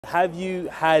Have you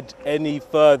had any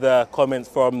further comments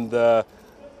from the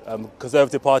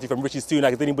Conservative Party, from Rishi Sunak?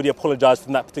 Has anybody apologised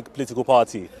from that particular political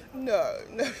party? No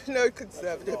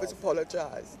Conservative has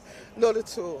apologised, not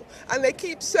at all. And they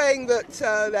keep saying that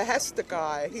the Hester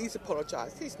guy, he's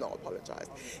apologised. He's not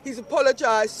apologised. He's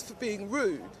apologised for being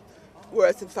rude,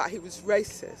 whereas in fact he was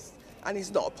racist, and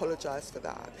he's not apologised for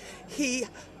that. He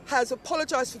has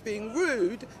apologised for being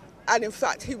rude, and in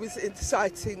fact he was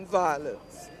inciting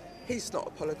violence. He's not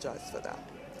apologised for that.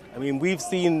 I mean, we've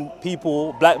seen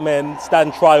people, black men,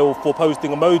 stand trial for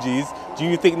posting emojis. Do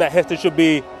you think that Hester should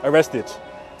be arrested?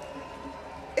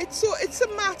 It's a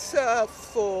matter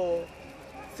for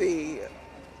the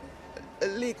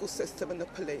legal system and the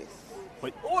police.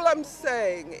 But all I'm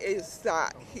saying is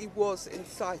that he was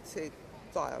inciting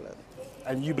violence.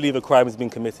 And you believe a crime has been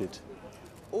committed?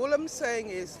 All I'm saying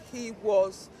is he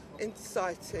was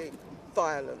inciting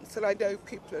violence, and I know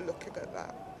people are looking at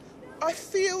that. I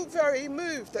feel very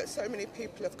moved that so many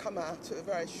people have come out at a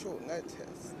very short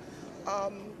notice.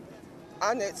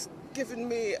 And it's given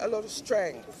me a lot of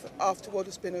strength after what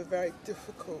has been a very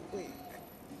difficult week.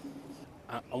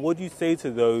 And what do you say to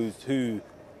those who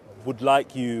would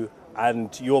like you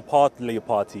and your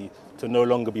party to no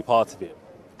longer be part of it?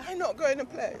 I'm not going to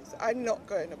place. I'm not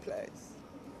going to place.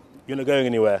 You're not going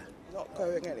anywhere? Not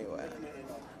going anywhere.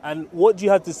 And what do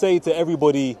you have to say to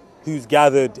everybody who's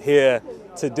gathered here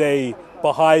today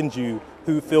behind you,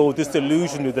 who feel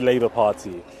disillusioned with the Labour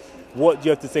Party? What do you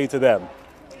have to say to them?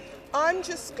 I'm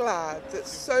just glad that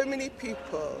so many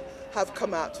people have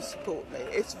come out to support me.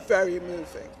 It's very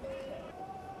moving.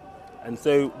 And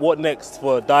so what next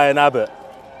for Diane Abbott?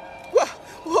 Well,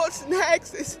 what's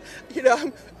next is,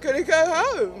 I'm going to go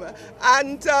home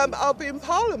and I'll be in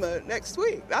Parliament next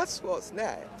week. That's what's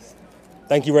next.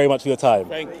 Thank you very much for your time.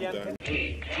 Thank you, Dan.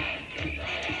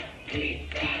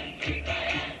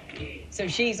 So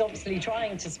she's obviously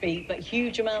trying to speak, but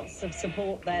huge amounts of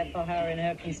support there for her in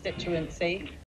her constituency.